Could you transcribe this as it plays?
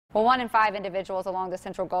Well, 1 in 5 individuals along the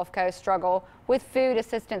Central Gulf Coast struggle with food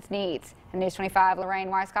assistance needs. And News 25 Lorraine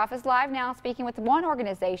Weisskopf is live now speaking with one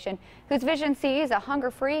organization whose vision sees a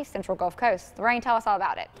hunger-free Central Gulf Coast. Lorraine, tell us all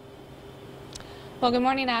about it. Well, good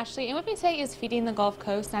morning, Ashley. And with me today is Feeding the Gulf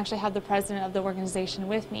Coast, and I actually have the president of the organization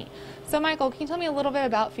with me. So, Michael, can you tell me a little bit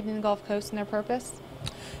about Feeding the Gulf Coast and their purpose?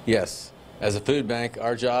 Yes. As a food bank,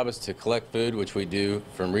 our job is to collect food, which we do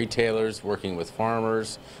from retailers, working with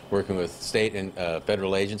farmers, working with state and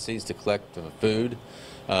federal agencies to collect the food.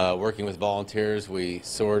 Working with volunteers, we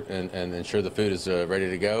sort and ensure the food is ready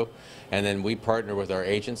to go. And then we partner with our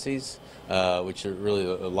agencies, which are really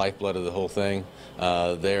the lifeblood of the whole thing.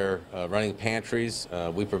 They're running pantries.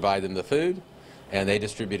 We provide them the food, and they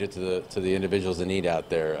distribute it to the individuals in need out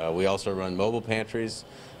there. We also run mobile pantries.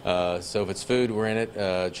 So if it's food, we're in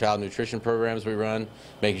it. Child nutrition programs we run,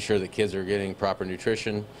 making sure that kids are getting proper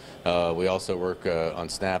nutrition. We also work on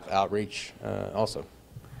SNAP outreach also.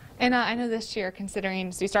 And I know this year,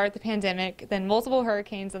 considering so you started the pandemic, then multiple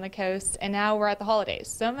hurricanes on the coast, and now we're at the holidays.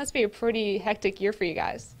 So it must be a pretty hectic year for you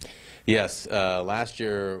guys. Yes, last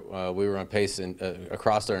year we were on pace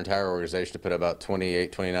across our entire organization to put about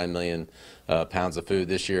 29 million pounds of food.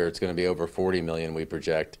 This year it's going to be over 40 million, we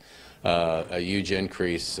project. A huge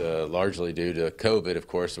increase, largely due to COVID, of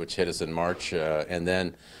course, which hit us in March, and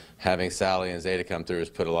then having Sally and Zeta come through has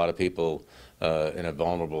put a lot of people in a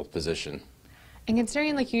vulnerable position. And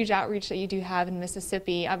considering the huge outreach that you do have in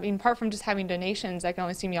Mississippi, I mean, apart from just having donations, I can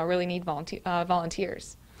only assume y'all really need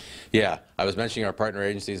volunteers. Yeah, I was mentioning our partner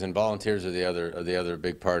agencies, and volunteers are the other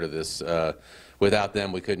big part of this. Without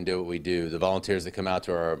them, we couldn't do what we do. The volunteers that come out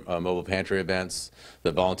to our mobile pantry events,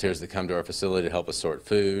 the volunteers that come to our facility to help us sort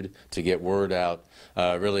food, to get word out.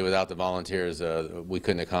 Really, without the volunteers, we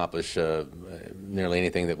couldn't accomplish nearly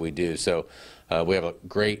anything that we do. So we have a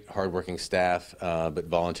great, hardworking staff, but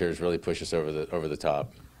volunteers really push us over the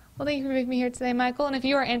top. Well, thank you for being here today, Michael. And if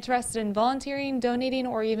you are interested in volunteering, donating,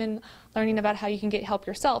 or even learning about how you can get help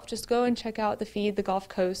yourself, just go and check out the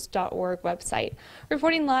feedthegulfcoast.org website.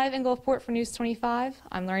 Reporting live in Gulfport for News 25,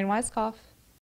 I'm Lorraine Weisskopf.